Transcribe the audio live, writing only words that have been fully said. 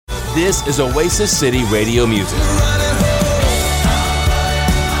This is Oasis City Radio Music.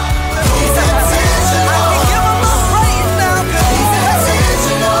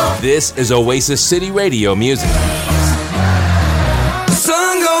 This is Oasis City Radio Music.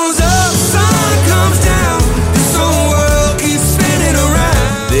 Sun goes up, sun comes down. This whole world keeps spinning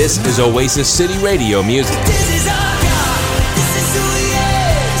around. This is Oasis City Radio Music. This is our God. This is who He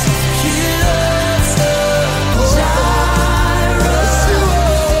is. He loves us. Jireh,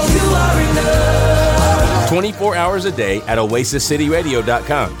 you are enough. 24 hours a day at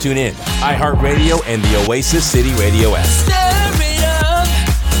oasiscityradio.com. Tune in, iHeartRadio, and the Oasis City Radio app. Stir it up.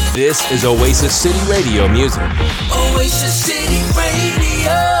 This is Oasis City Radio Music. Oasis City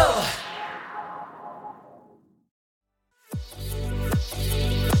Radio.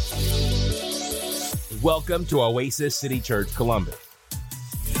 Welcome to Oasis City Church, Columbus.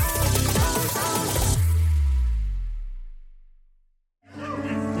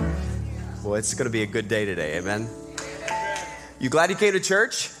 Well, it's going to be a good day today, amen? You glad you came to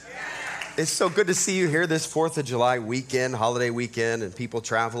church? It's so good to see you here this 4th of July weekend, holiday weekend, and people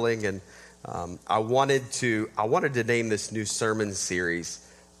traveling. And I wanted to name this new sermon series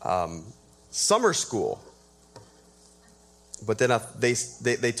Summer School. But then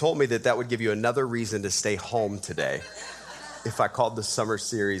they told me that would give you another reason to stay home today if I called the summer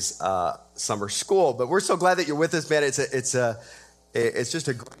series Summer School. But we're so glad that you're with us, man. It's just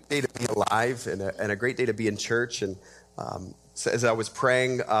a great day to be alive and a great day to be in church. And so as I was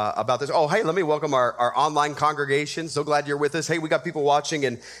praying about this, hey, let me welcome our online congregation. So glad you're with us. Hey, we got people watching,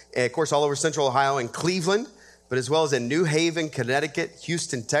 and of course, all over Central Ohio and Cleveland, but as well as in New Haven, Connecticut,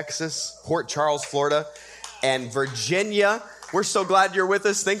 Houston, Texas, Port Charles, Florida, and Virginia. We're so glad you're with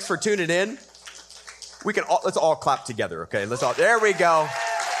us. Thanks for tuning in. Let's all clap together, okay? There we go.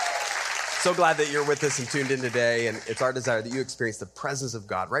 So glad that you're with us and tuned in today, and it's our desire that you experience the presence of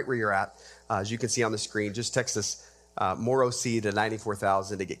God right where you're at. As you can see on the screen, just text us more OC to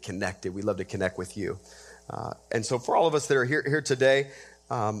 94,000 to get connected. We love to connect with you. And so for all of us that are here today,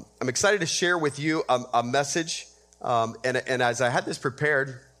 I'm excited to share with you a message. And as I had this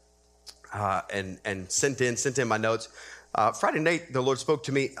prepared and sent in my notes, Friday night, the Lord spoke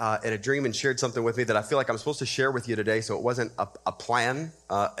to me in a dream and shared something with me that I feel like I'm supposed to share with you today. So it wasn't a plan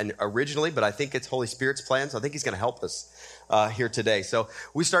originally, but I think it's Holy Spirit's plan. So I think He's going to help us here today. So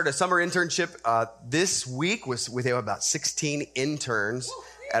we started a summer internship this week. We have about 16 interns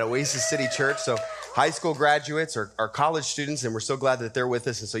at Oasis City Church. So high school graduates or college students, and we're so glad that they're with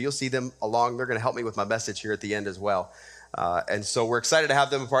us. And so you'll see them along. They're going to help me with my message here at the end as well. And so we're excited to have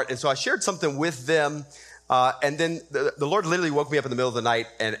them a part. And so I shared something with them. And then the Lord literally woke me up in the middle of the night,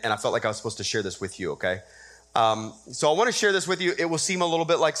 and I felt like I was supposed to share this with you, okay? So I want to share this with you. It will seem a little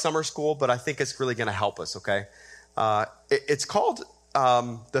bit like summer school, but I think it's really going to help us, okay? It's called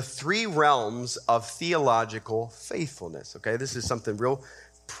the 3 realms of theological faithfulness, okay? This is something real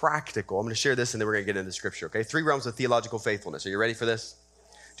practical. I'm going to share this, and then we're going to get into Scripture, okay? 3 realms of theological faithfulness. Are you ready for this?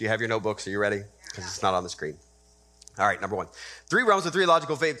 Do you have your notebooks? Are you ready? Because it's not on the screen. All right, number 1, 3 realms of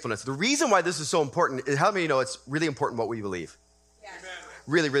theological faithfulness. The reason why this is so important is how many know it's really important what we believe? Yes.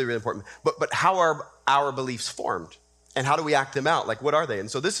 Really, really, really important. But how are our beliefs formed? And how do we act them out? Like, what are they? And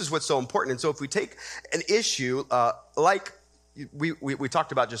so this is what's so important. And so if we take an issue like we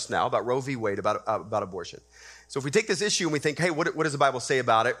talked about just now, about Roe v. Wade, about abortion. So if we take this issue and we think, hey, what does the Bible say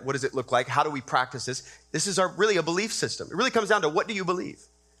about it? What does it look like? How do we practice this? This is really a belief system. It really comes down to, what do you believe?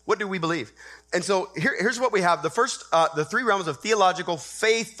 What do we believe? And so here's what we have. The first, the 3 realms of theological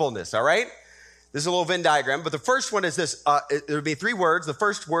faithfulness, all right? This is a little Venn diagram, but the first one is this. There would be 3 words. The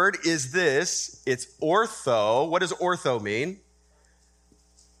first word is this. It's ortho. What does ortho mean?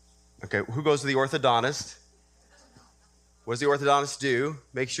 Okay, who goes to the orthodontist? What does the orthodontist do?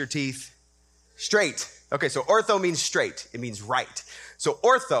 Makes your teeth straight. Okay, so ortho means straight. It means right. So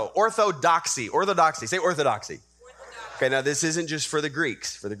orthodoxy. Say orthodoxy. Okay, now this isn't just for the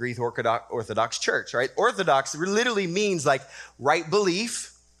Greeks, for the Greek Orthodox Church, right? Orthodox literally means like right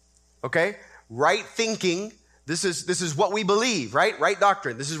belief, okay? Right thinking. This is what we believe, right? Right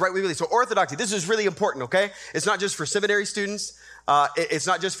doctrine. This is right we believe. So orthodoxy, this is really important, okay? It's not just for seminary students. It's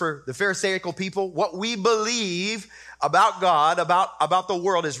not just for the Pharisaical people. What we believe about God, about the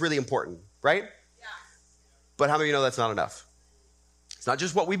world is really important, right? Yeah. But how many of you know that's not enough? It's not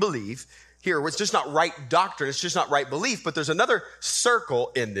just what we believe. Here, it's just not right doctrine. It's just not right belief. But there's another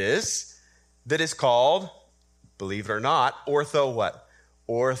circle in this that is called, believe it or not, ortho what?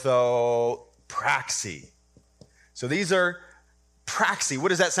 Orthopraxy. So these are praxy. What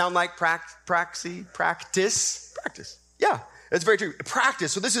does that sound like? Praxy? Practice? Practice. Yeah. It's very true.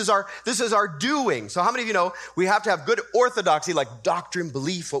 Practice. So this is our doing. So how many of you know we have to have good orthodoxy, like doctrine,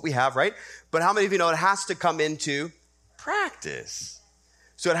 belief, what we have, right? But how many of you know it has to come into practice?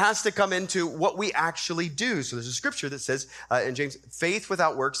 So it has to come into what we actually do. So there's a scripture that says in James, faith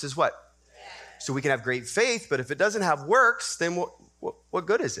without works is what? So we can have great faith, but if it doesn't have works, then what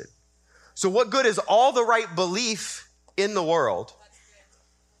good is it? So what good is all the right belief in the world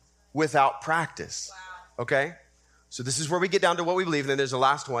without practice? Okay? So this is where we get down to what we believe. And then there's the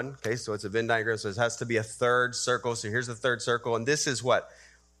last one. Okay, so it's a Venn diagram. So it has to be a third circle. So here's the third circle. And this is what?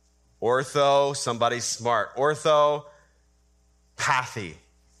 Ortho, somebody's smart. Orthopathy.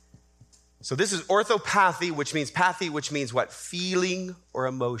 So this is orthopathy, which means what? Feeling or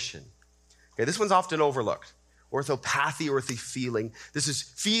emotion. Okay, this one's often overlooked. Orthopathy, feeling. This is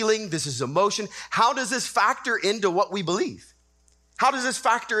feeling, this is emotion. How does this factor into what we believe? How does this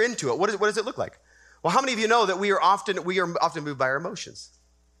factor into it? What does it look like? Well, how many of you know that we are often moved by our emotions?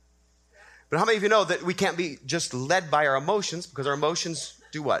 But how many of you know that we can't be just led by our emotions, because our emotions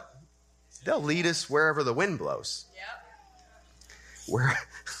do what? They'll lead us wherever the wind blows. Yep.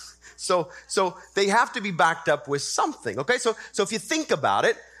 So they have to be backed up with something, okay? So if you think about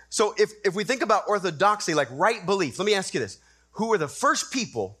it, so if we think about orthodoxy, like right belief, let me ask you this. Who were the first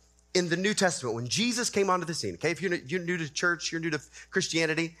people in the New Testament when Jesus came onto the scene, okay? If you're new to church, you're new to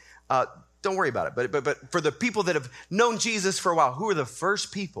Christianity, don't worry about it. But for the people that have known Jesus for a while, who are the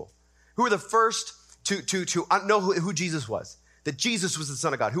first people? Who were the first to know who Jesus was? That Jesus was the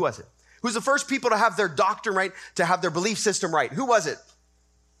Son of God. Who was it? Who's the first people to have their doctrine right, to have their belief system right? Who was it?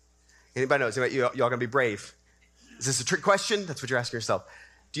 Anybody knows? Y'all gonna be brave. Is this a trick question? That's what you're asking yourself.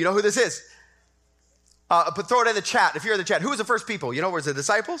 Do you know who this is? But throw it in the chat. If you're in the chat, who was the first people? You know, was it the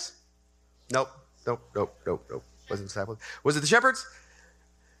disciples? Nope. Wasn't the disciples. Was it the shepherds?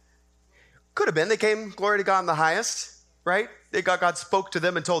 Could have been. They came, glory to God in the highest, right? God spoke to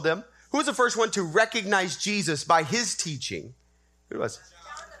them and told them. Who was the first one to recognize Jesus by his teaching? Who was it?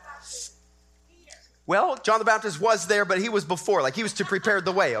 Well, John the Baptist was there, but he was before. Like, he was to prepare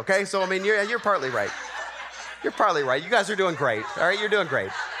the way, okay? So, I mean, you're partly right. You're partly right. You guys are doing great, all right? You're doing great.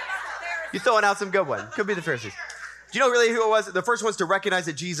 You're throwing out some good ones. Could be the Pharisees. Do you know really who it was? The first ones to recognize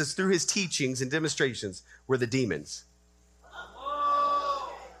that Jesus, through his teachings and demonstrations, were the demons.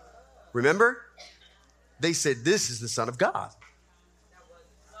 Remember? They said, this is the Son of God.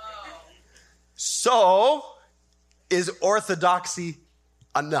 So, is orthodoxy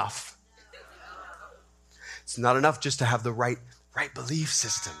enough? It's not enough just to have the right belief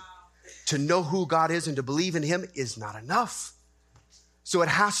system. To know who God is and to believe in him is not enough. So it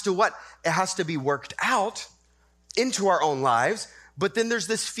has to what? It has to be worked out into our own lives. But then there's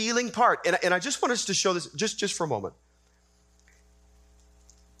this feeling part. And I just want us to show this just for a moment.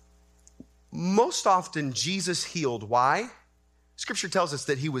 Most often Jesus healed. Why? Scripture tells us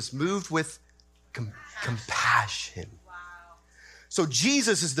that he was moved with compassion. So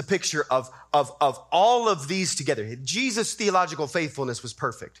Jesus is the picture of all of these together. Jesus' theological faithfulness was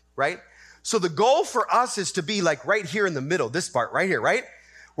perfect, right? So the goal for us is to be like right here in the middle, this part right here, right?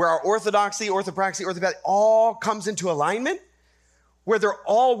 Where our orthodoxy, orthopraxy, orthopathy all comes into alignment, where they're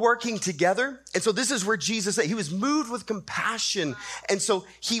all working together. And so this is where Jesus, he was moved with compassion. And so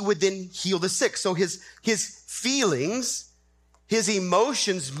he would then heal the sick. So his feelings, his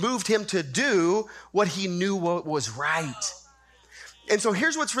emotions moved him to do what he knew was right. And so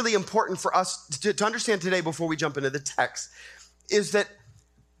here's what's really important for us to understand today before we jump into the text, is that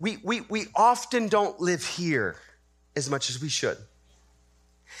we often don't live here as much as we should.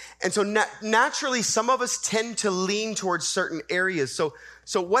 And so naturally, some of us tend to lean towards certain areas. So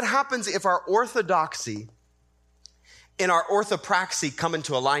what happens if our orthodoxy and our orthopraxy come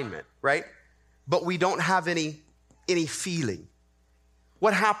into alignment, right? But we don't have any feeling.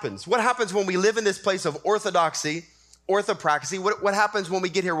 What happens? What happens when we live in this place of orthodoxy, orthopraxy? What happens when we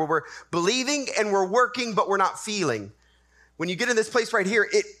get here where we're believing and we're working, but we're not feeling? When you get in this place right here,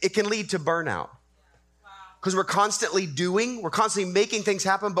 it can lead to burnout. Because we're constantly doing, we're constantly making things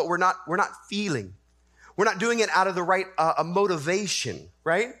happen, but we're not feeling. We're not doing it out of the right motivation,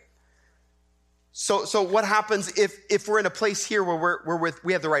 right? So what happens if we're in a place here where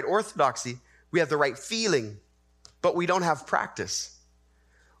we have the right orthodoxy, we have the right feeling, but we don't have practice?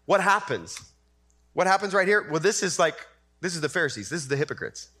 What happens? What happens right here? Well, this is the Pharisees. This is the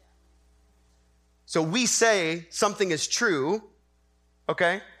hypocrites. So we say something is true,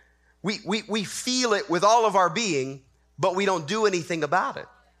 okay? We feel it with all of our being, but we don't do anything about it,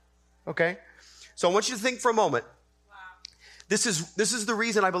 okay? So I want you to think for a moment. Wow. This is the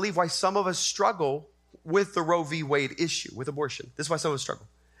reason I believe why some of us struggle with the Roe v. Wade issue, with abortion. This is why some of us struggle.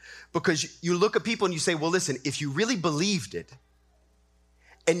 Because you look at people and you say, well, listen, if you really believed it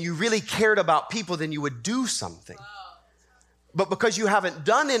and you really cared about people, then you would do something. But because you haven't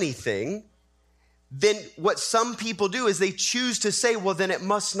done anything, then what some people do is they choose to say, well, then it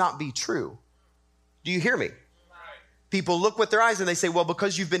must not be true. Do you hear me? People look with their eyes and they say, well,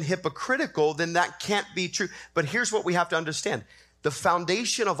 because you've been hypocritical, then that can't be true. But here's what we have to understand. The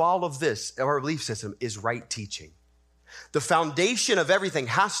foundation of all of this, our belief system, is right teaching. The foundation of everything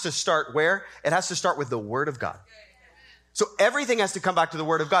has to start where? It has to start with the Word of God. So everything has to come back to the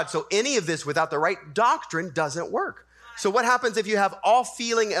Word of God. So any of this without the right doctrine doesn't work. So what happens if you have all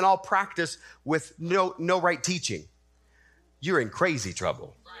feeling and all practice with no right teaching? You're in crazy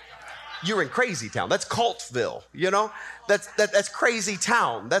trouble. You're in crazy town. That's Cultville, That's crazy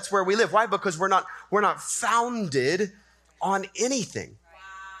town. That's where we live. Why? Because we're not founded on anything.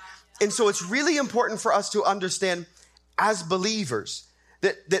 And so it's really important for us to understand as believers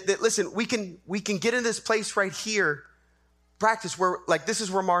that listen, we can get in this place right here, practice where, like, this is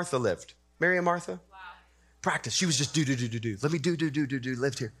where Martha lived. Mary and Martha? Wow. Practice. She was just do. Let me do,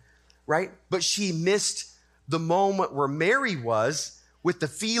 lived here, right? But she missed the moment where Mary was with the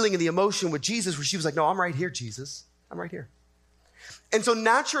feeling and the emotion with Jesus, where she was like, no, I'm right here, Jesus. I'm right here. And so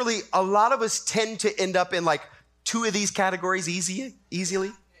naturally, a lot of us tend to end up in like two of these categories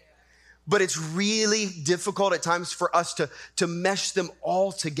easily. But it's really difficult at times for us to mesh them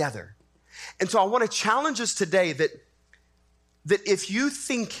all together. And so I want to challenge us today that if you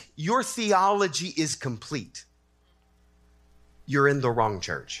think your theology is complete, you're in the wrong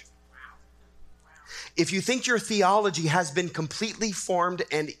church. If you think your theology has been completely formed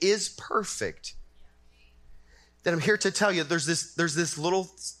and is perfect, then I'm here to tell you there's this little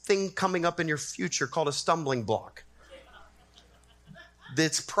thing coming up in your future called a stumbling block.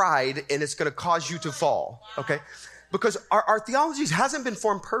 That's pride, and it's going to cause you to fall, okay? Because our theology hasn't been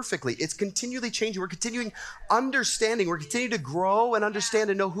formed perfectly. It's continually changing. We're continuing understanding. We're continuing to grow and understand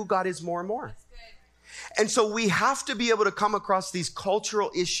and know who God is more and more. And so we have to be able to come across these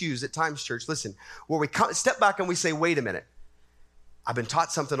cultural issues at times, church, listen, where we step back and we say, wait a minute. I've been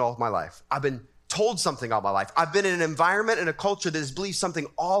taught something all of my life. I've been told something all my life. I've been in an environment and a culture that has believed something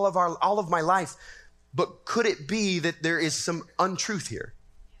all of my life. But could it be that there is some untruth here?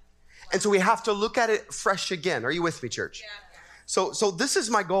 And so we have to look at it fresh again. Are you with me, church? Yeah. So this is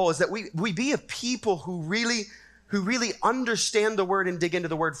my goal, is that we be a people who really understand the word and dig into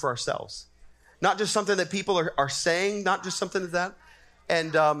the word for ourselves. Not just something that people are saying, not just something like that.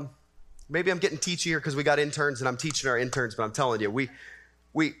 And maybe I'm getting teachy here because we got interns and I'm teaching our interns, but I'm telling you, we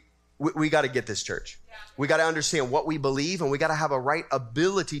got to get this, church. We got to understand what we believe, and we got to have a right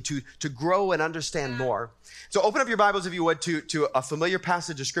ability to grow and understand more. So open up your Bibles, if you would, to a familiar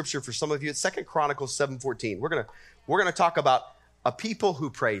passage of scripture for some of you. It's 2 Chronicles 7:14. We're gonna talk about a people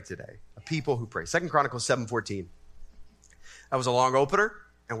who pray today. A people who pray. 2 Chronicles 7:14. That was a long opener,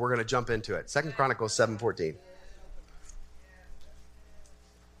 and we're gonna jump into it. 2 Chronicles 7:14.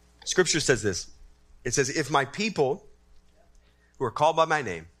 Scripture says this. It says, if my people who are called by my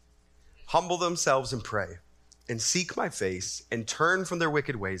name humble themselves and pray and seek my face and turn from their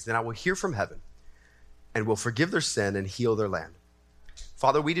wicked ways, then I will hear from heaven and will forgive their sin and heal their land.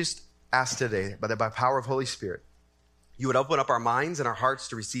 Father, we just ask today that by power of Holy Spirit, you would open up our minds and our hearts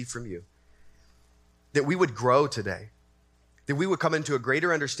to receive from you, that we would grow today, that we would come into a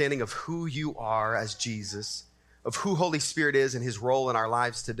greater understanding of who you are as Jesus, of who Holy Spirit is and his role in our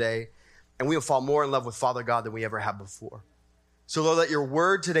lives today, and we will fall more in love with Father God than we ever have before. So, Lord, let your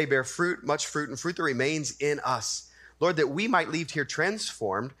word today bear fruit, much fruit, and fruit that remains in us. Lord, that we might leave here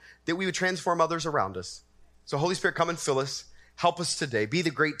transformed, that we would transform others around us. So, Holy Spirit, come and fill us. Help us today. Be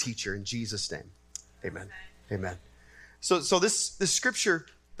the great teacher in Jesus' name. Amen. Amen. So this scripture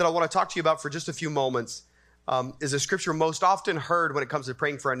that I want to talk to you about for just a few moments is a scripture most often heard when it comes to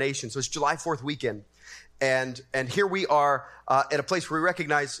praying for our nation. So it's July 4th weekend. And here we are at a place where we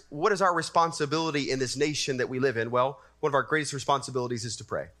recognize what is our responsibility in this nation that we live in. Well, one of our greatest responsibilities is to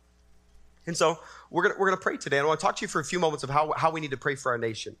pray. And so we're gonna pray today. And I want to talk to you for a few moments of how we need to pray for our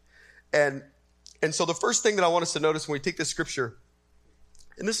nation. And so the first thing that I want us to notice when we take this scripture,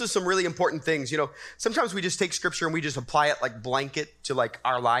 and this is some really important things, sometimes we just take scripture and we just apply it like blanket to like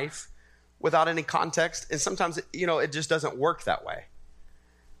our life without any context. And sometimes, it just doesn't work that way.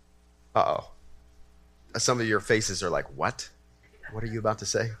 Uh-oh. Some of your faces are like, what? What are you about to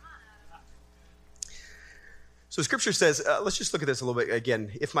say? So scripture says, let's just look at this a little bit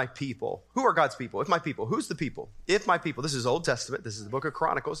again. If my people, who are God's people? If my people, who's the people? If my people, this is Old Testament. This is the book of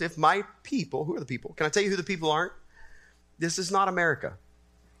Chronicles. If my people, who are the people? Can I tell you who the people aren't? This is not America.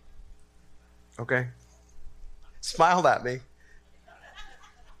 Okay? Smiled at me.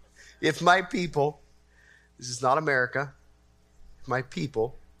 If my people, this is not America, if my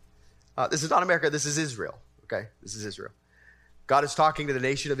people, this is not America, this is Israel, okay? This is Israel. God is talking to the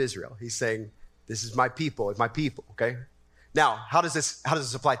nation of Israel. He's saying, this is my people, it's my people, okay? Now, how does this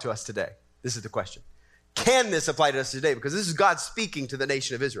apply to us today? This is the question. Can this apply to us today? Because this is God speaking to the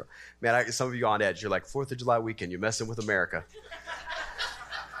nation of Israel. Man, some of you on edge. You're like, 4th of July weekend, you're messing with America.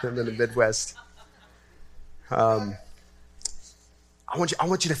 I'm in the Midwest. I want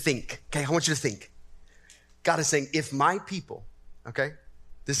you to think, okay? I want you to think. God is saying, if my people, okay?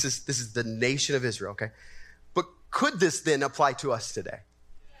 This is the nation of Israel, okay? But could this then apply to us today?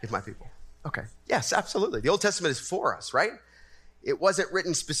 If my people. Okay. Yes, absolutely. The Old Testament is for us, right? It wasn't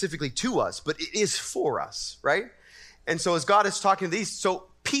written specifically to us, but it is for us, right? And so as God is talking to these, so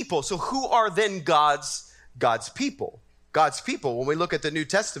who are then God's people? God's people, when we look at the New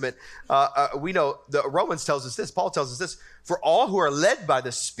Testament, we know the Romans tells us this, Paul tells us this, for all who are led by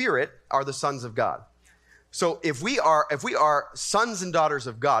the Spirit are the sons of God. So if we are sons and daughters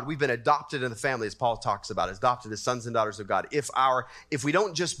of God, we've been adopted in the family, as Paul talks about, adopted as sons and daughters of God. If we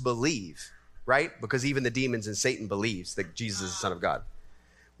don't just believe, right? Because even the demons and Satan believes that Jesus is the Son of God.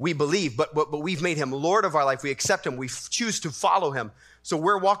 We believe, but we've made him Lord of our life. We accept him. We choose to follow him. So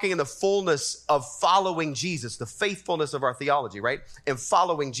we're walking in the fullness of following Jesus, the faithfulness of our theology, right? And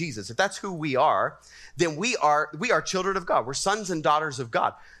following Jesus. If that's who we are, then we are children of God. We're sons and daughters of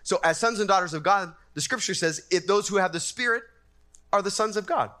God. So as sons and daughters of God, the scripture says, if those who have the Spirit are the sons of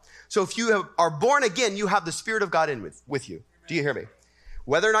God. So if you are born again, you have the Spirit of God in with you. Do you hear me?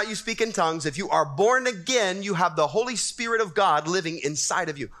 Whether or not you speak in tongues, if you are born again, you have the Holy Spirit of God living inside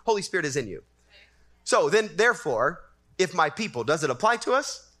of you. Holy Spirit is in you. So then, therefore, if my people, does it apply to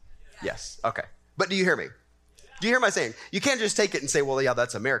us? Yes. Okay. But do you hear me? Do you hear my saying? You can't just take it and say, well, yeah,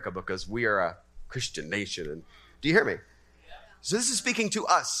 that's America because we are a Christian nation. And do you hear me? So this is speaking to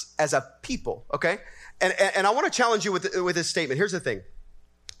us as a people, okay? And I want to challenge you with this statement. Here's the thing.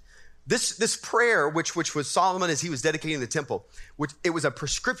 This prayer, which was Solomon as he was dedicating the temple, it was a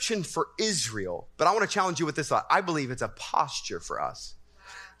prescription for Israel. But I want to challenge you with this thought. I believe it's a posture for us.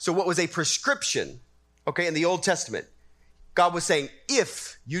 So what was a prescription, okay, in the Old Testament, God was saying,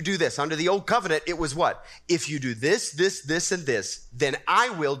 if you do this, under the old covenant, it was what? If you do this, this, this, and this, then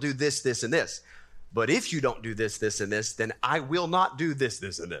I will do this, this, and this. But if you don't do this, this, and this, then I will not do this,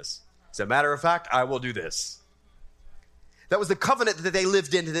 this, and this. As a matter of fact, I will do this. That was the covenant that they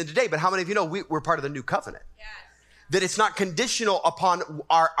lived in today. But how many of you know we're part of the new covenant? Yes. That it's not conditional upon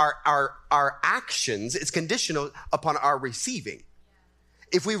our actions. It's conditional upon our receiving.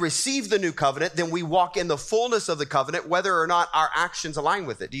 If we receive the new covenant, then we walk in the fullness of the covenant, whether or not our actions align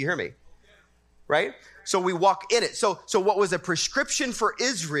with it. Do you hear me? Right? So we walk in it. So what was a prescription for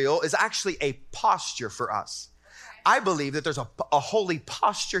Israel is actually a posture for us. I believe that there's a holy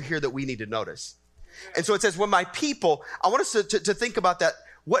posture here that we need to notice. And so it says, when my people, I want us to think about that.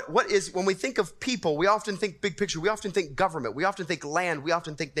 What is, when we think of people, we often think big picture. We often think government. We often think land. We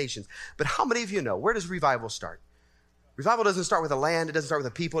often think nations. But how many of you know, where does revival start? Revival doesn't start with the land. It doesn't start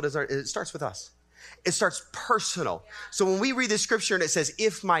with the people. It starts with us. It starts personal. So when we read this scripture and it says,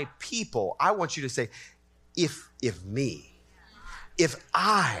 if my people, I want you to say, if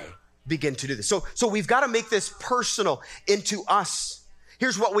I begin to do this. So we've got to make this personal into us.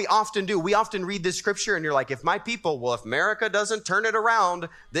 Here's what we often do. We often read this scripture and you're like, if my people, well, if America doesn't turn it around,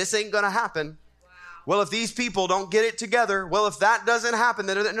 this ain't going to happen. Wow. Well, if these people don't get it together, well, if that doesn't happen,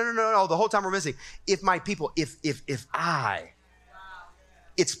 then no. The whole time we're missing. If my people, if I,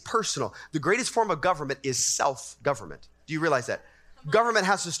 it's personal. The greatest form of government is self-government. Do you realize that? Government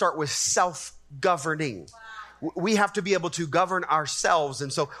has to start with self-governing. We have to be able to govern ourselves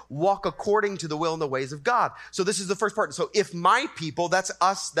and so walk according to the will and the ways of God. So this is the first part. So if my people, that's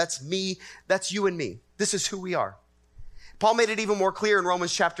us, that's me, that's you and me. This is who we are. Paul made it even more clear in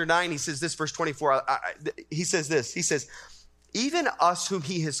Romans chapter 9. He says this, verse 24. He says this. He says, even us whom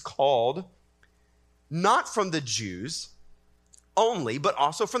he has called, not from the Jews only, but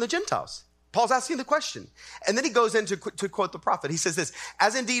also from the Gentiles. Paul's asking the question. And then he goes in to quote the prophet. He says this,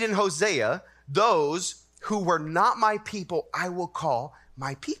 as indeed in Hosea, those who were not my people, I will call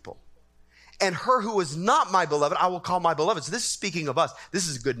my people. And her who was not my beloved, I will call my beloved. So this is speaking of us. This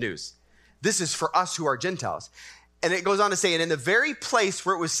is good news. This is for us who are Gentiles. And it goes on to say, and in the very place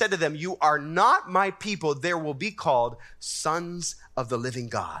where it was said to them, you are not my people, there will be called sons of the living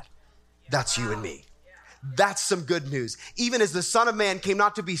God. That's you and me. That's some good news. Even as the Son of Man came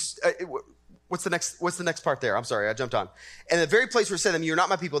not to be... What's the next part there? I'm sorry, I jumped on. And the very place where it said to them, you're not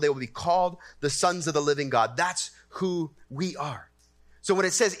my people, they will be called the sons of the living God. That's who we are. So when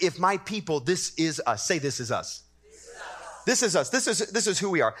it says, if my people, this is us, say this is us. This is us. This is who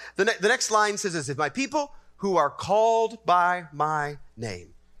we are. The next line says this, if my people who are called by my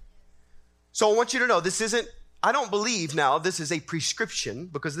name. So I want you to know I don't believe now this is a prescription,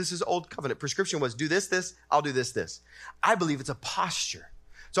 because this is old covenant. Prescription was do this, I'll do this. I believe it's a posture.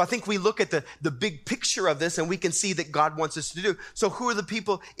 So I think we look at the big picture of this and we can see that God wants us to do. So who are the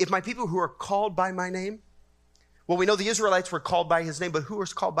people, if my people who are called by my name? Well, we know the Israelites were called by his name, but who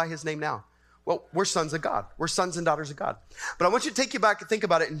is called by his name now? Well, we're sons of God. We're sons and daughters of God. But I want you to take you back and think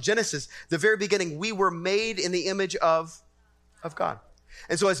about it. In Genesis, the very beginning, we were made in the image of God.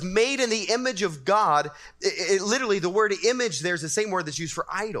 And so as made in the image of God, it literally, the word image there is the same word that's used for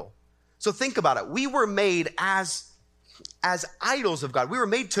idol. So think about it. We were made as idols of God. We were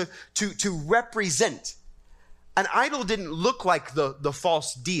made to represent. An idol didn't look like the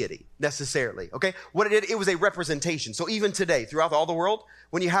false deity necessarily, okay? What it was a representation. So even today, throughout all the world,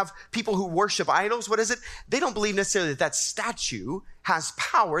 when you have people who worship idols, what is it? They don't believe necessarily that statue has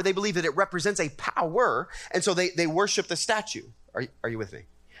power. They believe that it represents a power, and so they worship the statue. Are you with me?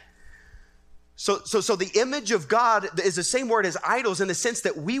 So the image of God is the same word as idols in the sense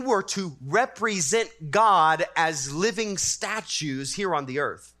that we were to represent God as living statues here on the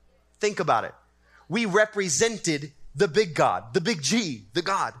earth. Think about it. We represented the big God, the big G, the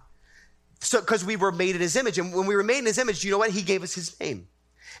God. So, because we were made in his image. And when we were made in his image, you know what? He gave us his name.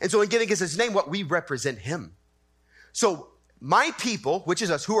 And so in giving us his name, we represent him. So my people, which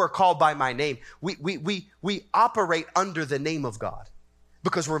is us, who are called by my name, we operate under the name of God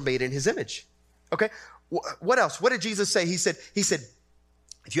because we're made in his image. Okay. What else? What did Jesus say? He said,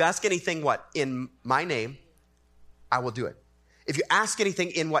 if you ask anything, in my name, I will do it. If you ask anything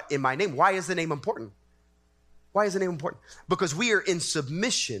in my name, why is the name important? Why is the name important? Because we are in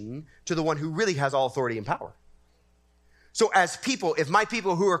submission to the one who really has all authority and power. So as people, if my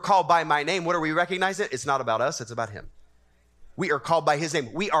people who are called by my name, what are we recognizing? It's not about us, it's about him. We are called by his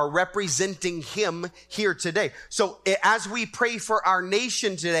name. We are representing him here today. So as we pray for our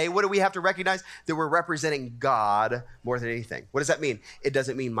nation today, what do we have to recognize? That we're representing God more than anything. What does that mean? It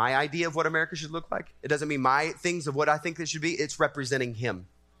doesn't mean my idea of what America should look like. It doesn't mean my things of what I think it should be. It's representing him.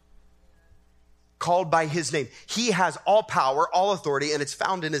 Called by his name. He has all power, all authority, and it's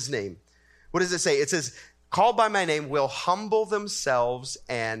found in his name. What does it say? It says, called by my name will humble themselves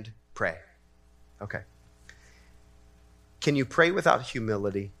and pray. Okay. Can you pray without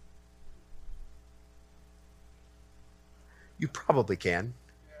humility? You probably can.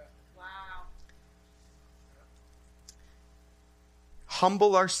 Wow.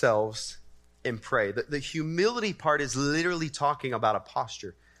 Humble ourselves and pray. The humility part is literally talking about a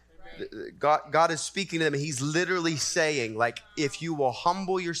posture. God is speaking to them. He's literally saying, if you will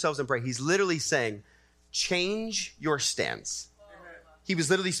humble yourselves and pray, he's literally saying, change your stance. He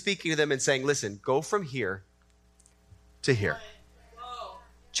was literally speaking to them and saying, listen, go from here to here.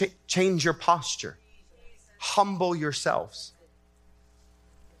 Change your posture. Humble yourselves.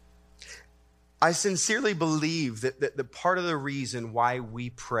 I sincerely believe that the part of the reason why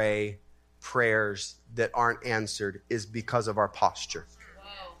we pray prayers that aren't answered is because of our posture.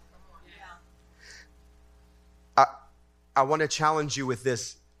 I want to challenge you with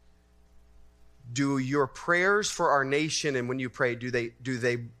this. Do your prayers for our nation, and when you pray, do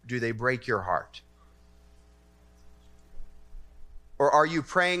they break your heart? Or are you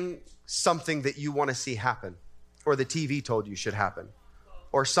praying something that you want to see happen, or the TV told you should happen,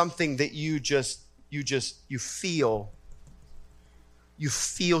 or something that you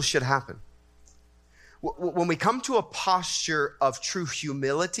feel should happen? When we come to a posture of true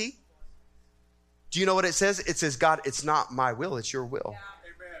humility, do you know what it says? It says, God, it's not my will, it's your will. Amen.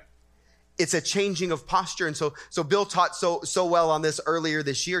 It's a changing of posture. And so Bill taught so well on this earlier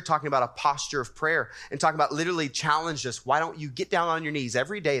this year, talking about a posture of prayer and talking about literally challenged us. Why don't you get down on your knees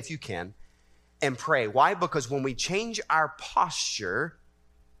every day if you can and pray? Why? Because when we change our posture,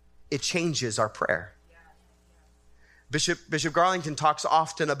 it changes our prayer. Bishop Garlington talks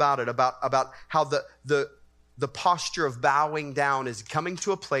often about it, about how the posture of bowing down is coming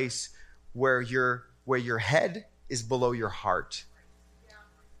to a place where your head is below your heart.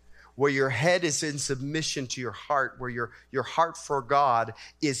 Where your head is in submission to your heart, where your heart for God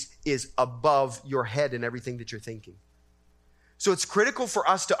is above your head and everything that you're thinking. So it's critical for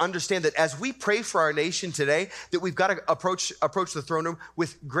us to understand that as we pray for our nation today, that we've got to approach the throne room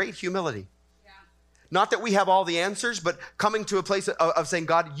with great humility. Yeah. Not that we have all the answers, but coming to a place of saying,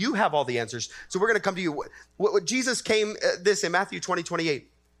 God, you have all the answers. So we're going to come to you. What Jesus came, this in Matthew 20:28,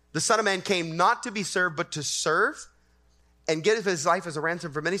 the Son of Man came not to be served, but to serve and give his life as a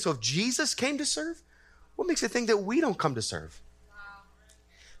ransom for many. So if Jesus came to serve, what makes you think that we don't come to serve? Wow.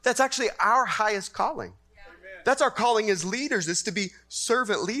 That's actually our highest calling. Amen. That's our calling as leaders, is to be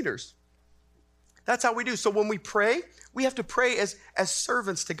servant leaders. That's how we do. So when we pray, we have to pray as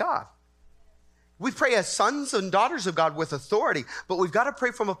servants to God. We pray as sons and daughters of God with authority, but we've got to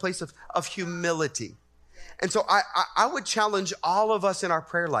pray from a place of humility. And so I would challenge all of us in our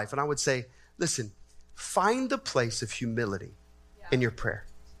prayer life, and I would say, listen, find a place of humility in your prayer.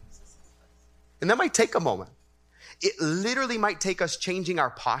 And that might take a moment. It literally might take us changing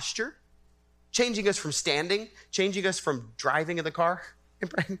our posture, changing us from standing, changing us from driving in the car and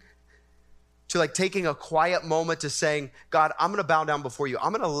praying, to like taking a quiet moment to saying, God, I'm going to bow down before you.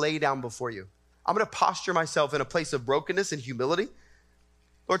 I'm going to lay down before you. I'm going to posture myself in a place of brokenness and humility,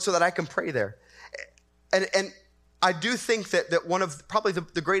 Lord, so that I can pray there. And I do think that one of probably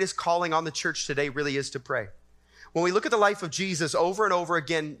the greatest calling on the church today really is to pray. When we look at the life of Jesus, over and over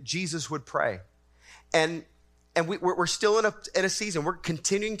again, Jesus would pray. And we're still in a season. We're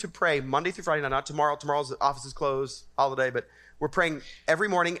continuing to pray Monday through Friday. Now, not tomorrow. Tomorrow's office is closed, holiday, but we're praying every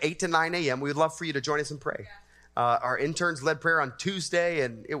morning, 8 to 9 a.m. We would love for you to join us and pray. Our interns led prayer on Tuesday,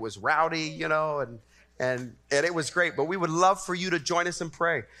 and it was rowdy, and it was great. But we would love for you to join us and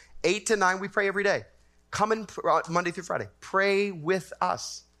pray. 8 to 9, we pray every day. Come and Monday through Friday. Pray with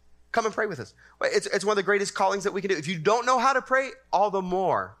us. Come and pray with us. It's one of the greatest callings that we can do. If you don't know how to pray, all the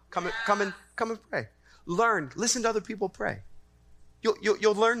more. Come and pray. Learn. Listen to other people pray.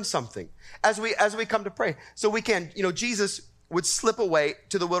 You'll learn something as we come to pray. So we can, Jesus would slip away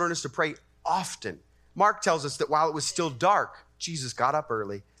to the wilderness to pray often. Mark tells us that while it was still dark, Jesus got up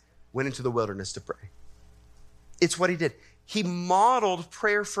early, went into the wilderness to pray. It's what he did. He modeled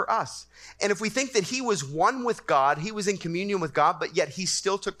prayer for us. And if we think that he was one with God, he was in communion with God, but yet he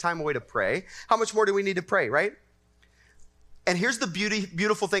still took time away to pray, how much more do we need to pray, right? And here's the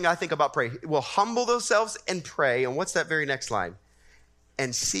beautiful thing I think about prayer. We'll humble ourselves and pray. And what's that very next line?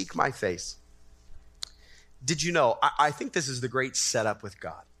 And seek my face. Did you know, I think this is the great setup with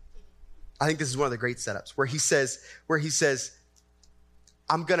God. I think this is one of the great setups where he says,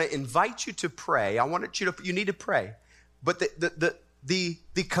 I'm going to invite you to pray. You need to pray. But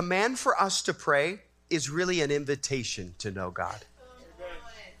the command for us to pray is really an invitation to know God.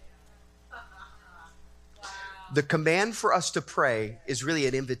 The command for us to pray is really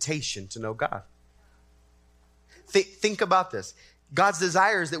an invitation to know God. Think about this. God's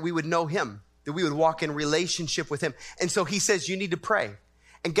desire is that we would know him, that we would walk in relationship with him. And so he says, you need to pray.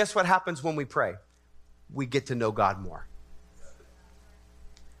 And guess what happens when we pray? We get to know God more.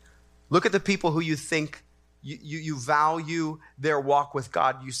 Look at the people who you think you value their walk with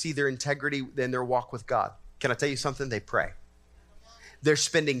God. You see their integrity in their walk with God. Can I tell you something? They pray. They're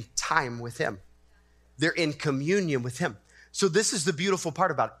spending time with him. They're in communion with him. So this is the beautiful part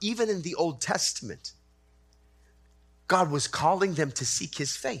about it. Even in the Old Testament, God was calling them to seek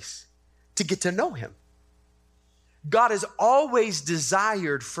his face, to get to know him. God has always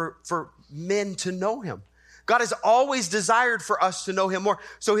desired for men to know him. God has always desired for us to know him more.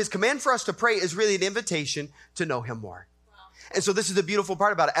 So his command for us to pray is really an invitation to know him more. Wow. And so this is the beautiful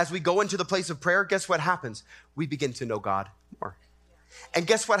part about it. As we go into the place of prayer, guess what happens? We begin to know God more. And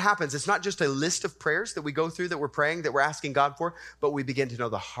guess what happens? It's not just a list of prayers that we go through that we're praying, that we're asking God for, but we begin to know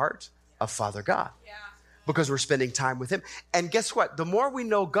the heart of Father God. Yeah. Because we're spending time with him. And guess what? The more we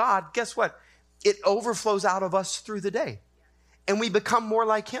know God, guess what? It overflows out of us through the day. And we become more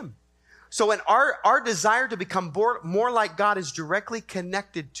like him. So when our desire to become more like God is directly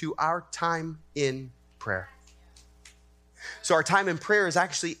connected to our time in prayer. So our time in prayer is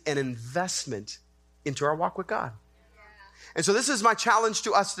actually an investment into our walk with God. And so this is my challenge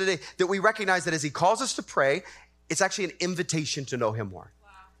to us today, that we recognize that as he calls us to pray, it's actually an invitation to know him more.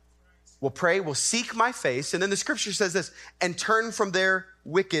 We'll pray, we'll seek my face, and then the scripture says this, and turn from their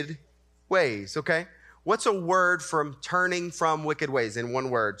wicked ways, okay? What's a word from turning from wicked ways? In one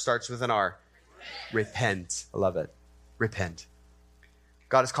word, starts with an R. Repent. I love it. Repent.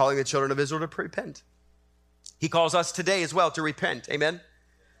 God is calling the children of Israel to repent. He calls us today as well to repent. Amen?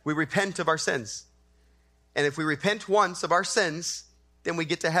 We repent of our sins. And if we repent once of our sins, then we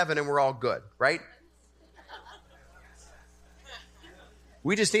get to heaven and we're all good, right?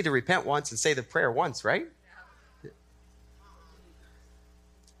 We just need to repent once and say the prayer once, right?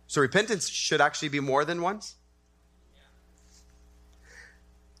 So repentance should actually be more than once.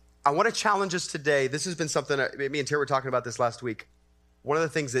 I want to challenge us today. This has been something, me and Terry were talking about this last week. One of the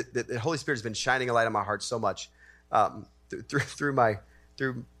things that the Holy Spirit has been shining a light on my heart so much through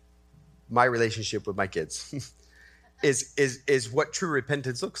my relationship with my kids is what true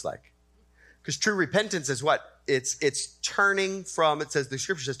repentance looks like. Because true repentance is what? It's turning from, it says, the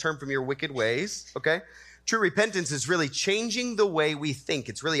scripture says, turn from your wicked ways, okay? True repentance is really changing the way we think.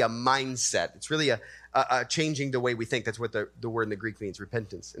 It's really a mindset. It's really a changing the way we think. That's what the word in the Greek means,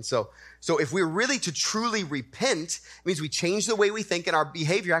 repentance. And so if we're really to truly repent, it means we change the way we think, and our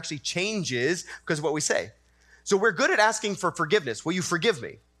behavior actually changes because of what we say. So we're good at asking for forgiveness. Will you forgive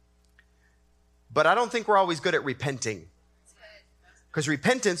me? But I don't think we're always good at repenting, because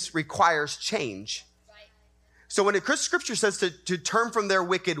repentance requires change. So when the scripture says to turn from their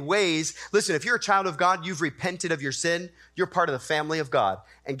wicked ways, listen, if you're a child of God, you've repented of your sin, you're part of the family of God.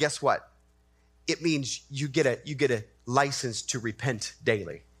 And guess what? It means you get a license to repent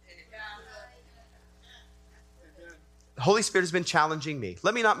daily. The Holy Spirit has been challenging me.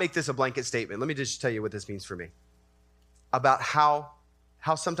 Let me not make this a blanket statement. Let me just tell you what this means for me. About how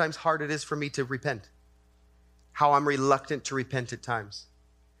sometimes hard it is for me to repent. How I'm reluctant to repent at times.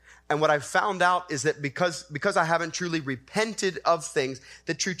 And what I've found out is that because I haven't truly repented of things,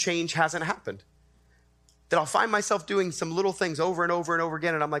 that true change hasn't happened. That I'll find myself doing some little things over and over and over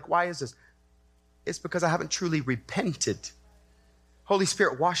again, and I'm like, why is this? It's because I haven't truly repented. Holy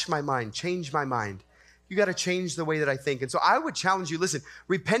Spirit, wash my mind, change my mind. You got to change the way that I think. And so I would challenge you, listen,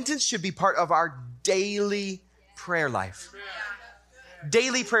 repentance should be part of our daily prayer life.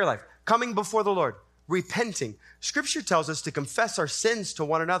 Daily prayer life, coming before the Lord, repenting. Scripture tells us to confess our sins to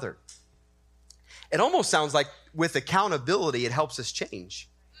one another. It almost sounds like with accountability, it helps us change.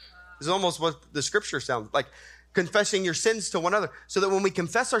 This is almost what the scripture sounds like, confessing your sins to one another. So that when we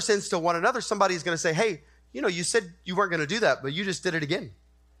confess our sins to one another, somebody's going to say, hey, you said you weren't going to do that, but you just did it again.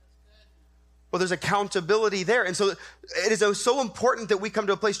 Well, there's accountability there. And so it is so important that we come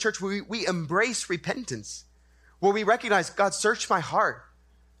to a place, church, where we embrace repentance, where we recognize, God, search my heart.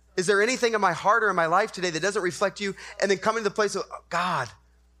 Is there anything in my heart or in my life today that doesn't reflect you? And then come into the place of, oh, God,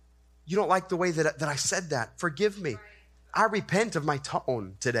 you don't like the way that I said that. Forgive me. I repent of my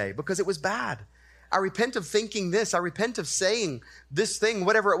tone today because it was bad. I repent of thinking this. I repent of saying this thing,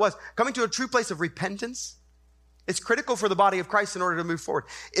 whatever it was. Coming to a true place of repentance, it's critical for the body of Christ in order to move forward.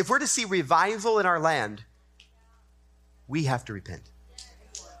 If we're to see revival in our land, we have to repent.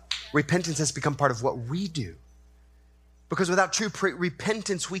 Repentance has become part of what we do. Because without true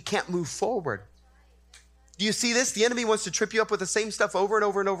repentance, we can't move forward. Do you see this? The enemy wants to trip you up with the same stuff over and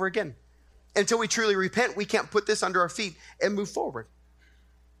over and over again. Until we truly repent, we can't put this under our feet and move forward.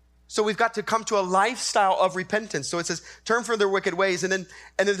 So we've got to come to a lifestyle of repentance. So it says, turn from their wicked ways. And then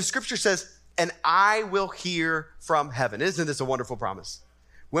the scripture says, and I will hear from heaven. Isn't this a wonderful promise?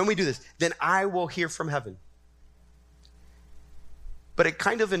 When we do this, then I will hear from heaven. But it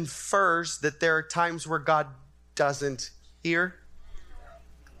kind of infers that there are times where God doesn't hear.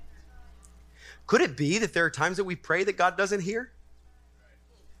 Could it be that there are times that we pray that God doesn't hear?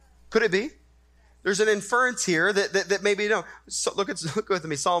 Could it be? There's an inference here that maybe, So look with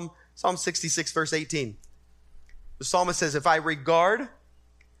me, Psalm 66, verse 18. The psalmist says, if I regard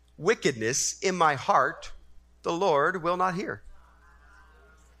wickedness in my heart, the Lord will not hear.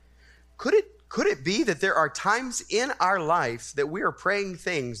 Could it be that there are times in our life that we are praying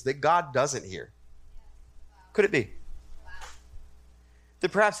things that God doesn't hear? Could it be?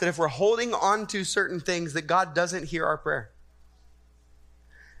 That perhaps that if we're holding on to certain things that God doesn't hear our prayer.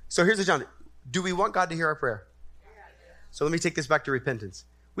 So here's the challenge. Do we want God to hear our prayer? So let me take this back to repentance.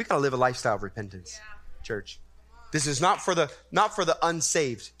 We got to live a lifestyle of repentance, church. This is not for the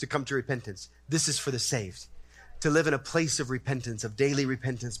unsaved to come to repentance. This is for the saved to live in a place of repentance, of daily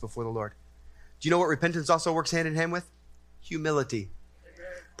repentance before the Lord. Do you know what repentance also works hand in hand with? Humility.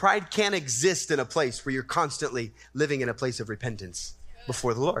 Pride can't exist in a place where you're constantly living in a place of repentance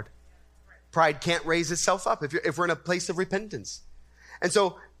before the Lord. Pride can't raise itself up if we're in a place of repentance. And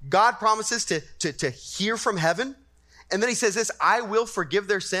so God promises to hear from heaven. And then he says this, I will forgive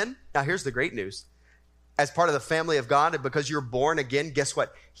their sin. Now here's the great news. As part of the family of God, and because you're born again, guess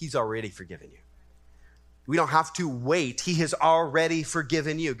what? He's already forgiven you. We don't have to wait. He has already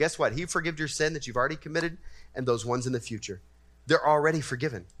forgiven you. Guess what? He forgave your sin that you've already committed and those ones in the future. They're already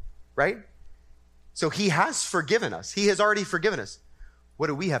forgiven, right? So he has forgiven us. He has already forgiven us. What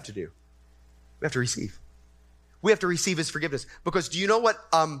do we have to do? We have to receive. We have to receive his forgiveness. Because do you know what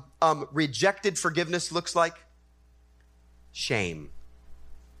rejected forgiveness looks like? Shame.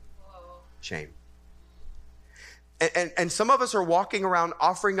 Shame. And some of us are walking around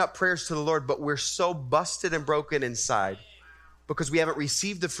offering up prayers to the Lord, but we're so busted and broken inside because we haven't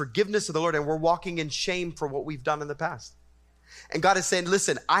received the forgiveness of the Lord, and we're walking in shame for what we've done in the past. And God is saying,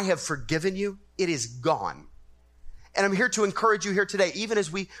 listen, I have forgiven you. It is gone. And I'm here to encourage you here today, even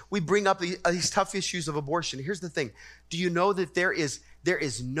as we bring up these tough issues of abortion. Here's the thing. Do you know that there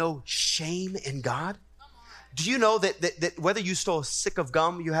is no shame in God? Do you know that whether you stole a stick of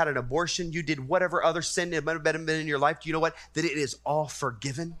gum, you had an abortion, you did whatever other sin it might have been in your life, do you know what? That it is all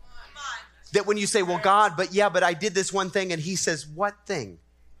forgiven? That when you say, well, God, but I did this one thing, and he says, what thing?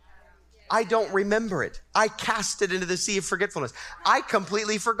 I don't remember it. I cast it into the sea of forgetfulness. I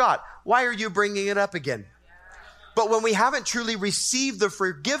completely forgot. Why are you bringing it up again? But when we haven't truly received the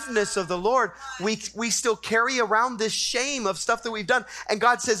forgiveness of the Lord, we still carry around this shame of stuff that we've done. And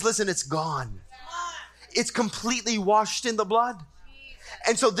God says, listen, it's gone. It's completely washed in the blood.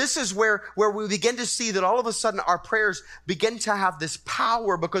 And so this is where we begin to see that all of a sudden our prayers begin to have this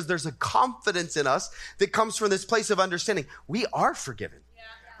power, because there's a confidence in us that comes from this place of understanding. We are forgiven.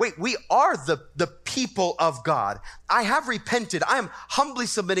 Wait, we are the people of God. I have repented. I am humbly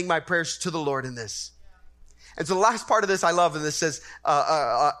submitting my prayers to the Lord in this. And so the last part of this I love, and this says,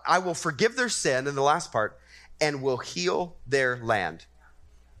 I will forgive their sin, in the last part, and will heal their land.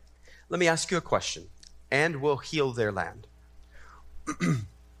 Let me ask you a question. And will heal their land.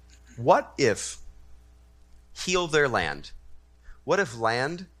 What if heal their land? What if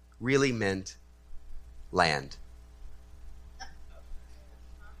land really meant land?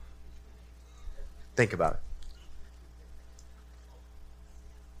 Think about it.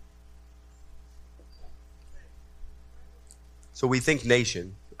 So we think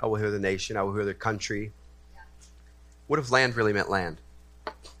nation. I will heal the nation. I will heal the country. What if land really meant land?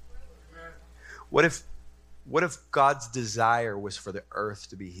 What if God's desire was for the earth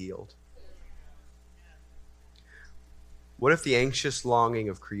to be healed? What if the anxious longing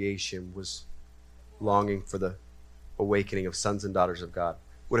of creation was longing for the awakening of sons and daughters of God?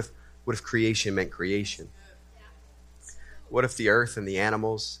 What if creation meant creation? What if the earth and the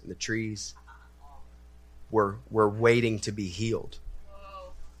animals and the trees were waiting to be healed?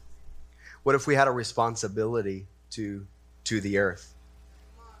 What if we had a responsibility to the earth?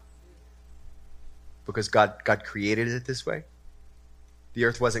 Because God created it this way. The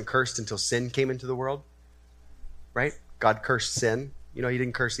earth wasn't cursed until sin came into the world, right? God cursed sin. You know, he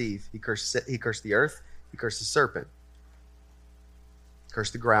didn't curse Eve. He cursed the earth. He cursed the serpent.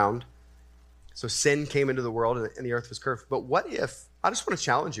 Cursed the ground. So sin came into the world, and the earth was cursed. But what if, I just want to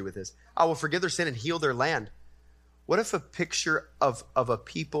challenge you with this. I will forgive their sin and heal their land. What if a picture of a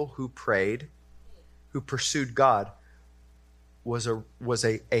people who prayed, who pursued God, was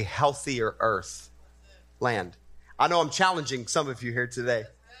a healthier earth? Land. I know I'm challenging some of you here today.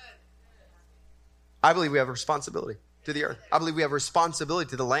 I believe we have a responsibility to the earth. I believe we have a responsibility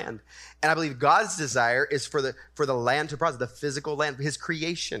to the land. And I believe God's desire is for the land to prosper, the physical land, his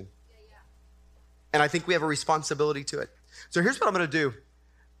creation. And I think we have a responsibility to it. So here's what I'm going to do.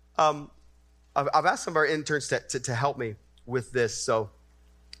 I've asked some of our interns to help me with this. So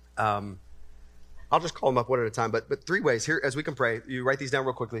I'll just call them up one at a time. But 3 ways here as we can pray. You write these down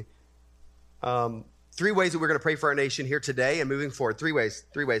real quickly. 3 ways that we're going to pray for our nation here today and moving forward. 3 ways.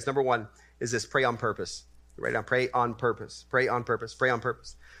 Number 1 is this: pray on purpose. Write down, pray on purpose. Pray on purpose. Pray on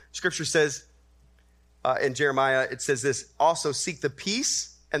purpose. Scripture says in Jeremiah, it says this: also seek the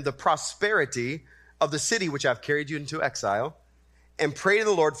peace and the prosperity of the city which I've carried you into exile, and pray to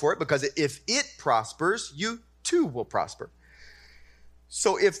the Lord for it, because if it prospers, you too will prosper.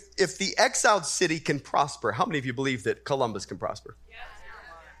 So if the exiled city can prosper, how many of you believe that Columbus can prosper? Yes.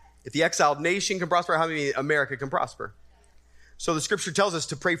 If the exiled nation can prosper, how many America can prosper? So the scripture tells us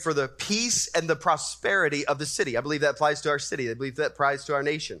to pray for the peace and the prosperity of the city. I believe that applies to our city. I believe that applies to our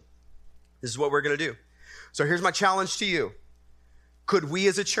nation. This is what we're going to do. So here's my challenge to you. Could we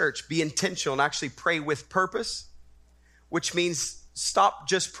as a church be intentional and actually pray with purpose? Which means stop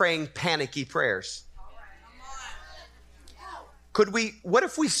just praying panicky prayers. What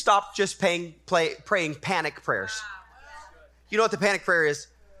if we stopped just praying panic prayers? You know what the panic prayer is?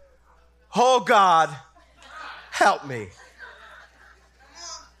 Oh God, help me.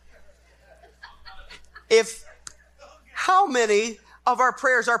 How many of our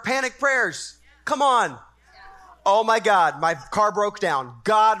prayers are panic prayers? Come on. Oh my God, my car broke down.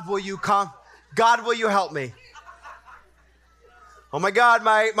 God, will you come? God, will you help me? Oh my God,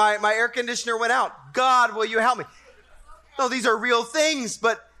 my air conditioner went out. God, will you help me? No, these are real things,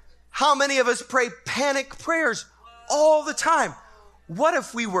 but how many of us pray panic prayers all the time? What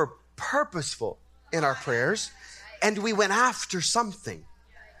if we were purposeful in our prayers and we went after something?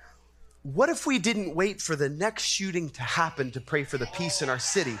 What if we didn't wait for the next shooting to happen to pray for the peace in our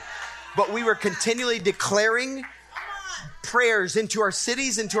city, but we were continually declaring prayers into our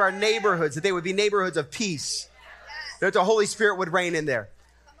cities, into our neighborhoods, that they would be neighborhoods of peace, that the Holy Spirit would reign in there?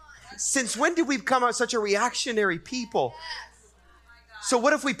 Since when did we become such a reactionary people? So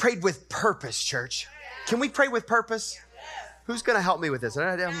what if we prayed with purpose, church? Can we pray with purpose? Who's going to help me with this?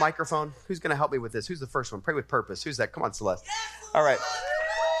 I have a microphone. Who's going to help me with this? Who's the first one? Pray with purpose. Who's that? Come on, Celeste. All right.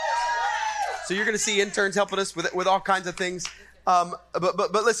 So you're going to see interns helping us with all kinds of things.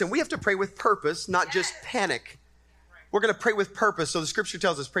 But listen, we have to pray with purpose, not just panic. We're going to pray with purpose. So the scripture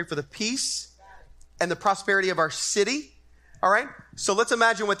tells us, pray for the peace and the prosperity of our city. All right? So let's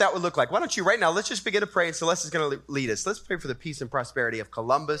imagine what that would look like. Why don't you right now, let's just begin to pray, and Celeste is going to lead us. Let's pray for the peace and prosperity of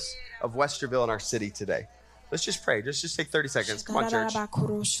Columbus, of Westerville, and our city today. Let's just pray. Just take 30 seconds. Come on, church.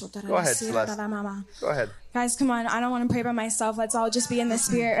 Go ahead, Celeste. Go ahead. Guys, come on. I don't want to pray by myself. Let's all just be in the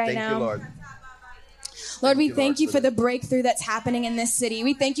spirit right now. Thank you, Lord. Lord, we thank you for the breakthrough that's happening in this city.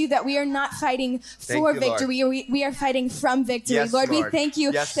 We thank you that we are not fighting for victory. We are fighting from victory. Yes, Lord, we Lord. thank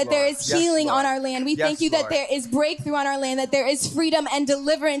you Yes, that Lord. there is Yes, healing Lord. on our land. We Yes, thank you that Lord. there is breakthrough on our land, that there is freedom and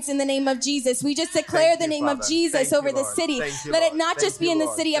deliverance in the name of Jesus. We just declare Thank the you, name Father. of Jesus Thank over you, the Lord. city. Thank you, Let Lord. it not Thank just be you, in the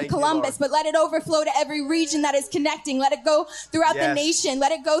Lord. city of Thank you, Columbus, Lord. but let it overflow to every region that is connecting. Let it go throughout the Yes. nation.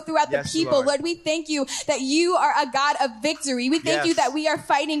 Let it go throughout Yes, the people. Lord. Lord, we thank you that you are a God of victory. We thank Yes. you that we are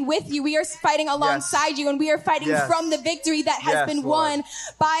fighting with you. We are fighting alongside you, and we are fighting Yes. from the victory that has Yes, been Lord. won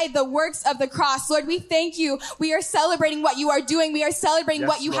by the works of the cross. Lord, we thank you. We are celebrating what you are doing. We are celebrating Yes,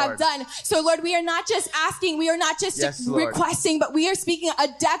 what you have Lord. done. So, Lord, we are not just asking, we are not just Yes, Lord. requesting, but we are speaking a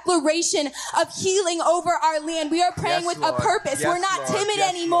declaration of healing over our land. We are praying Yes, with Lord. a purpose. Yes, We're not Lord. timid Yes,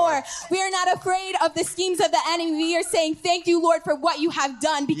 anymore. Lord. We are not afraid of the schemes of the enemy. We are saying, thank you, Lord, for what you have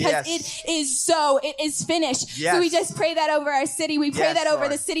done, because Yes. it is so. It is finished. Yes. So we just pray that over our city. We pray Yes, that over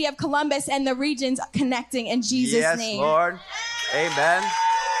Lord. the city of Columbus and the regions connecting in Jesus' Yes, name. Lord. Amen.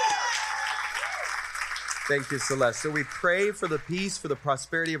 Thank you, Celeste. So we pray for the peace, for the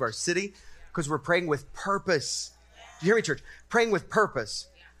prosperity of our city, because we're praying with purpose. Do you hear me, church? Praying with purpose.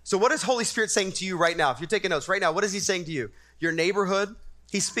 So what is Holy Spirit saying to you right now? If you're taking notes right now, what is he saying to you? Your neighborhood?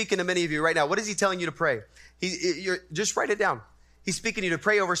 He's speaking to many of you right now. What is he telling you to pray? Just write it down. He's speaking to you to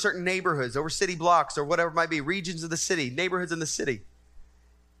pray over certain neighborhoods, over city blocks, or whatever it might be, regions of the city, neighborhoods in the city.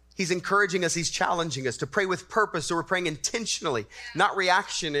 He's encouraging us, he's challenging us to pray with purpose. So we're praying intentionally, not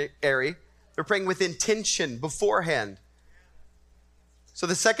reactionary. We're praying with intention beforehand. So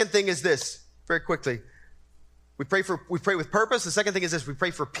the second thing is this, very quickly. We pray with purpose. The second thing is this, we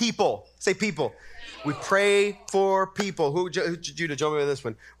pray for people. Say people. We pray for people. Judah, join me with this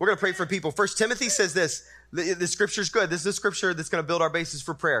one. We're going to pray for people. 1 Timothy says this, the scripture's good. This is the scripture that's going to build our basis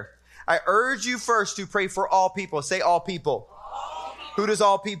for prayer. I urge you first to pray for all people. Say all people. Who does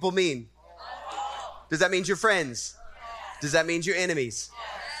all people mean? Does that mean your friends? Does that mean your enemies?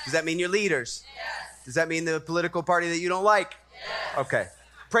 Does that mean your leaders? Does that mean the political party that you don't like? Okay.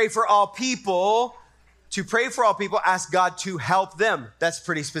 Pray for all people. To pray for all people, ask God to help them. That's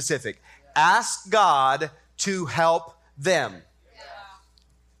pretty specific. Ask God to help them.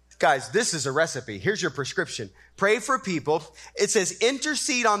 Guys, this is a recipe. Here's your prescription. Pray for people. It says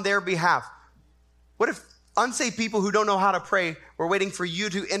intercede on their behalf. What if unsaved people who don't know how to pray were waiting for you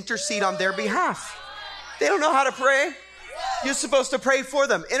to intercede on their behalf? They don't know how to pray. You're supposed to pray for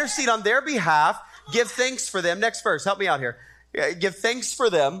them. Intercede on their behalf. Give thanks for them. Next verse. Help me out here. Give thanks for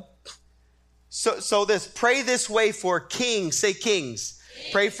them. So pray this way for kings. Say kings.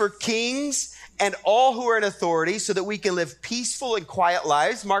 Pray for kings and all who are in authority so that we can live peaceful and quiet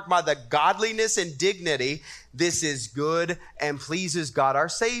lives marked by the godliness and dignity. This is good and pleases God our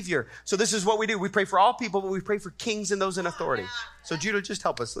Savior. So this is what we do. We pray for all people, but we pray for kings and those in authority. So Judah, just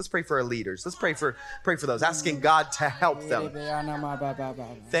help us. Let's pray for our leaders. Let's pray for those, asking God to help them.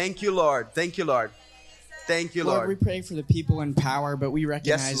 Thank you, Lord. Thank you, Lord. Thank you, Lord. Lord, we pray for the people in power, but we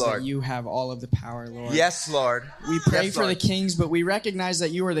recognize Lord. that you have all of the power, Lord. Yes, Lord. We pray Yes, for Lord. the kings, but we recognize that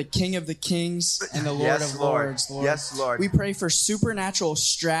you are the King of the kings and the Lord Yes, of Lord. lords, Lord. Yes, Lord. We pray for supernatural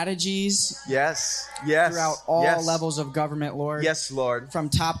strategies Yes. throughout all Yes. levels of government, Lord. Yes, Lord. From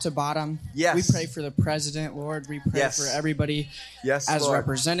top to bottom. Yes. We pray for the president, Lord. We pray Yes. for everybody Yes, as Lord.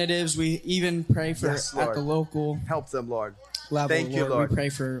 representatives. We even pray for Yes, at Lord. the local Help them, Lord. level, Thank you, Lord. Lord. We pray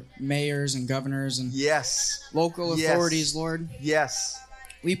for mayors and governors and Yes. local Yes. authorities, Lord. Yes.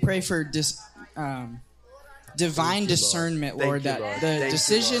 We pray for divine discernment, Thank Lord, you, that Lord. the Thank you,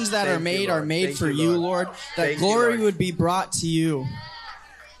 decisions Lord. that are Thank you, made Lord. are made Thank for you, you, Lord. Lord, that Thank you, glory Lord. would be brought to you.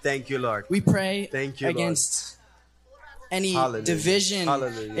 Thank you, Lord. We pray Thank you, Lord. against any Hallelujah. division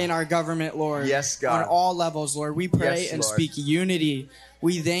Hallelujah. in our government, Lord. Yes, God. On all levels, Lord. We pray Yes, and Lord. speak unity.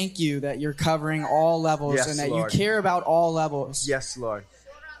 We thank you that you're covering all levels Yes, and that Lord. you care about all levels. Yes, Lord.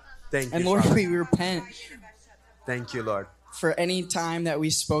 Thank And you, Lord, Father. we repent Thank you, Lord. for any time that we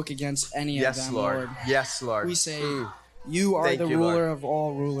spoke against any of Yes, them, Lord. Lord. Yes, Lord. We say, Mm. you are Thank the you, ruler Lord. of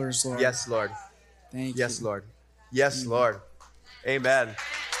all rulers, Lord. Yes, Lord. Thank Yes, you. Lord. Yes, Lord. Amen.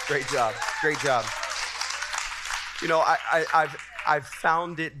 Great job. Great job. You know, I've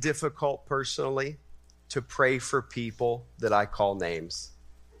found it difficult personally to pray for people that I call names.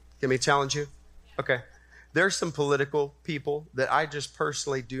 Can me challenge you? Okay. There's some political people that I just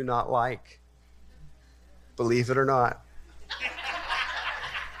personally do not like. Believe it or not.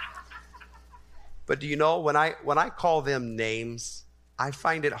 But do you know, when I call them names, I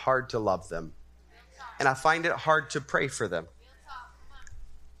find it hard to love them. And I find it hard to pray for them.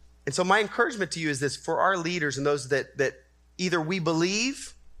 And so my encouragement to you is this: for our leaders and those that either we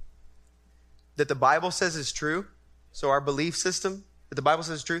believe that the Bible says is true, so our belief system, that the Bible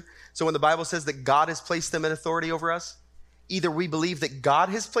says is true. So when the Bible says that God has placed them in authority over us, either we believe that God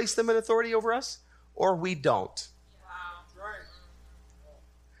has placed them in authority over us, or we don't.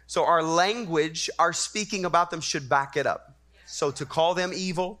 So our language, our speaking about them should back it up. So to call them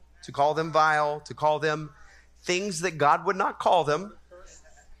evil, to call them vile, to call them things that God would not call them,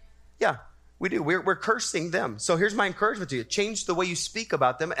 yeah, we do. We're cursing them. So here's my encouragement to you: change the way you speak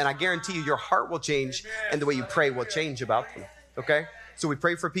about them, and I guarantee you, your heart will change, and the way you pray will change about them. Okay? So we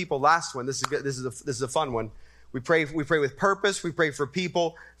pray for people. Last one. This is good. This is a fun one. We pray with purpose. We pray for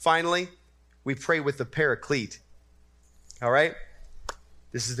people. Finally, we pray with the Paraclete. All right?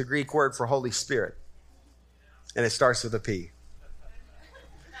 This is the Greek word for Holy Spirit, and it starts with a P.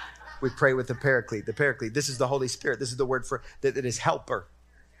 We pray with the Paraclete. The Paraclete. This is the Holy Spirit. This is the word for that is helper.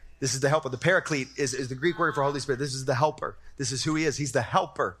 This is the helper. The Paraclete is the Greek word for Holy Spirit. This is the helper. This is who he is. He's the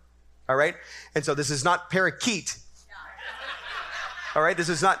helper. All right? And so this is not parakeet. All right? This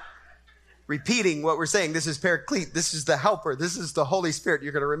is not repeating what we're saying. This is Paraclete. This is the helper. This is the Holy Spirit.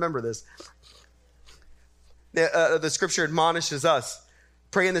 You're going to remember this. The scripture admonishes us: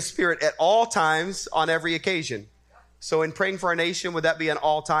 pray in the Spirit at all times, on every occasion. So in praying for our nation, would that be an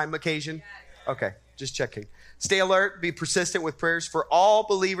all-time occasion? Okay, just checking. Stay alert, be persistent with prayers for all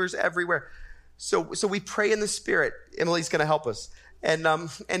believers everywhere. So we pray in the Spirit. Emily's going to help us. And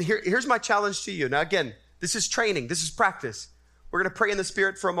here's my challenge to you. Now again, this is training. This is practice. We're going to pray in the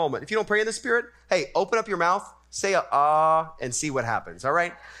Spirit for a moment. If you don't pray in the Spirit, hey, open up your mouth, say and see what happens, all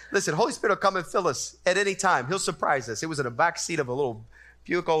right? Listen, Holy Spirit will come and fill us at any time. He'll surprise us. It was in the back seat of a little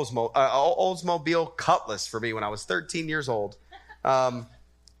Buick Oldsmobile Cutlass for me when I was 13 years old.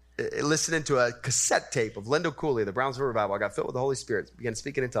 Listening to a cassette tape of Lendo Cooley, the Brownsville Revival. I got filled with the Holy Spirit, began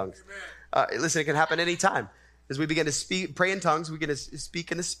speaking in tongues. Listen, it can happen anytime. As we begin to pray in tongues, we begin to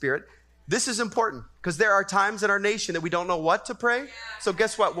speak in the Spirit. This is important because there are times in our nation that we don't know what to pray. So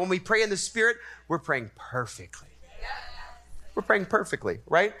guess what? When we pray in the Spirit, we're praying perfectly. We're praying perfectly,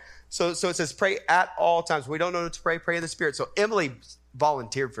 right? So it says pray at all times. We don't know what to pray, pray in the Spirit. So Emily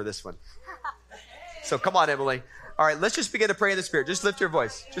volunteered for this one. So come on, Emily. All right, let's just begin to pray in the Spirit. Just lift your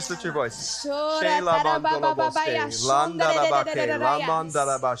voice. Just lift your voice.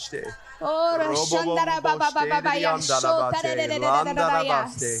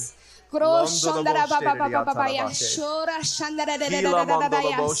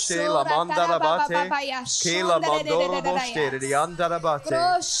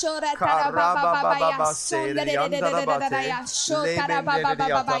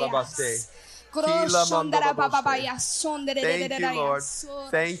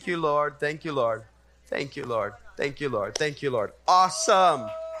 Thank you, Lord. Thank you, Lord. Thank you, Lord. Thank you, Lord. Thank you, Lord. Thank you, Lord. Awesome.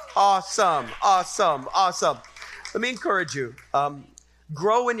 Awesome. Awesome. Awesome. Let me encourage you.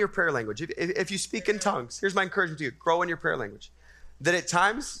 Grow in your prayer language. If you speak in tongues, here's my encouragement to you. Grow in your prayer language. That at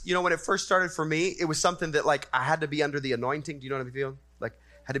times, you know, when it first started for me, it was something that like I had to be under the anointing. Do you know what I feel? Like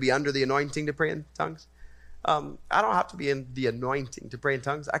had to be under the anointing to pray in tongues. I don't have to be in the anointing to pray in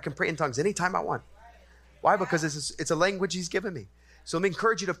tongues. I can pray in tongues anytime I want. Why? Because it's a language he's given me. So let me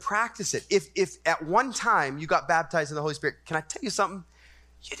encourage you to practice it. If at one time you got baptized in the Holy Spirit, can I tell you something?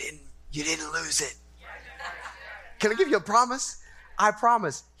 You didn't lose it. Can I give you a promise? I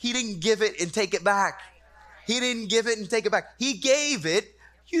promise. He didn't give it and take it back. He didn't give it and take it back. He gave it.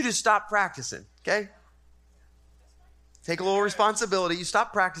 You just stop practicing, okay? Take a little responsibility. You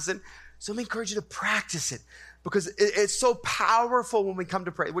stop practicing. So let me encourage you to practice it because it's so powerful when we come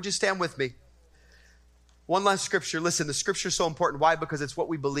to pray. Would you stand with me? One last scripture. Listen, the scripture is so important. Why? Because it's what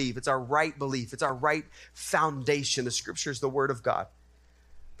we believe. It's our right belief. It's our right foundation. The scripture is the word of God.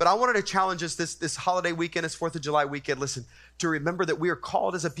 But I wanted to challenge us this holiday weekend, this 4th of July weekend, listen, to remember that we are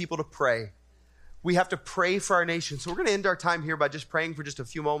called as a people to pray. We have to pray for our nation. So we're going to end our time here by just praying for just a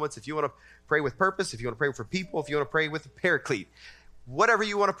few moments. If you want to pray with purpose, if you want to pray for people, if you want to pray with the Paraclete, whatever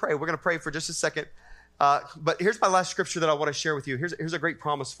you want to pray, we're going to pray for just a second. But here's my last scripture that I want to share with you. Here's a great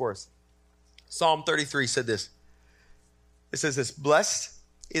promise for us. Psalm 33 said this. It says this: blessed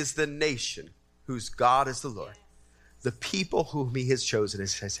is the nation whose God is the Lord, the people whom he has chosen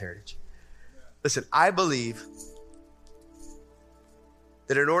as his heritage. Listen, I believe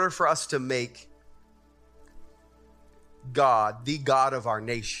that in order for us to make God the God of our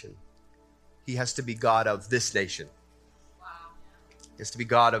nation, he has to be God of this nation. He has to be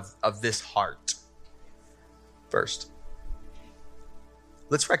God of this heart first.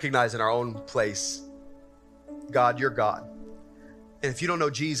 Let's recognize in our own place, God, you're God. And if you don't know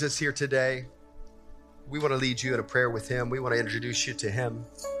Jesus here today, we want to lead you in a prayer with him. We want to introduce you to him,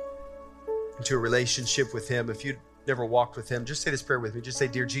 into a relationship with him. If you never walked with him, just say this prayer with me. Just say,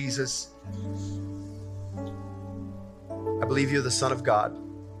 Dear Jesus, I believe you're the Son of God.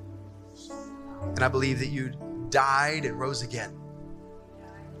 And I believe that you died and rose again.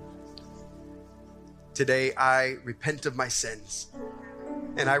 Today, I repent of my sins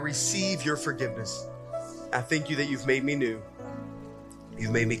and I receive your forgiveness. I thank you that you've made me new.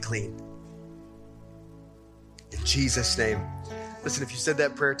 You've made me clean. In Jesus' name. Listen, if you said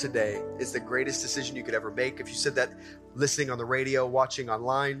that prayer today, it's the greatest decision you could ever make. If you said that listening on the radio, watching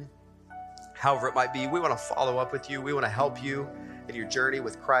online, however it might be, we want to follow up with you. We want to help you in your journey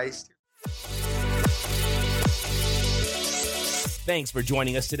with Christ. Thanks for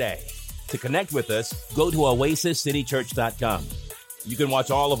joining us today. To connect with us, go to oasiscitychurch.com. You can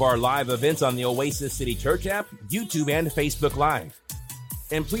watch all of our live events on the Oasis City Church app, YouTube, and Facebook Live.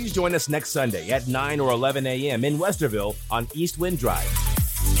 And please join us next Sunday at 9 or 11 a.m. in Westerville on East Wind Drive.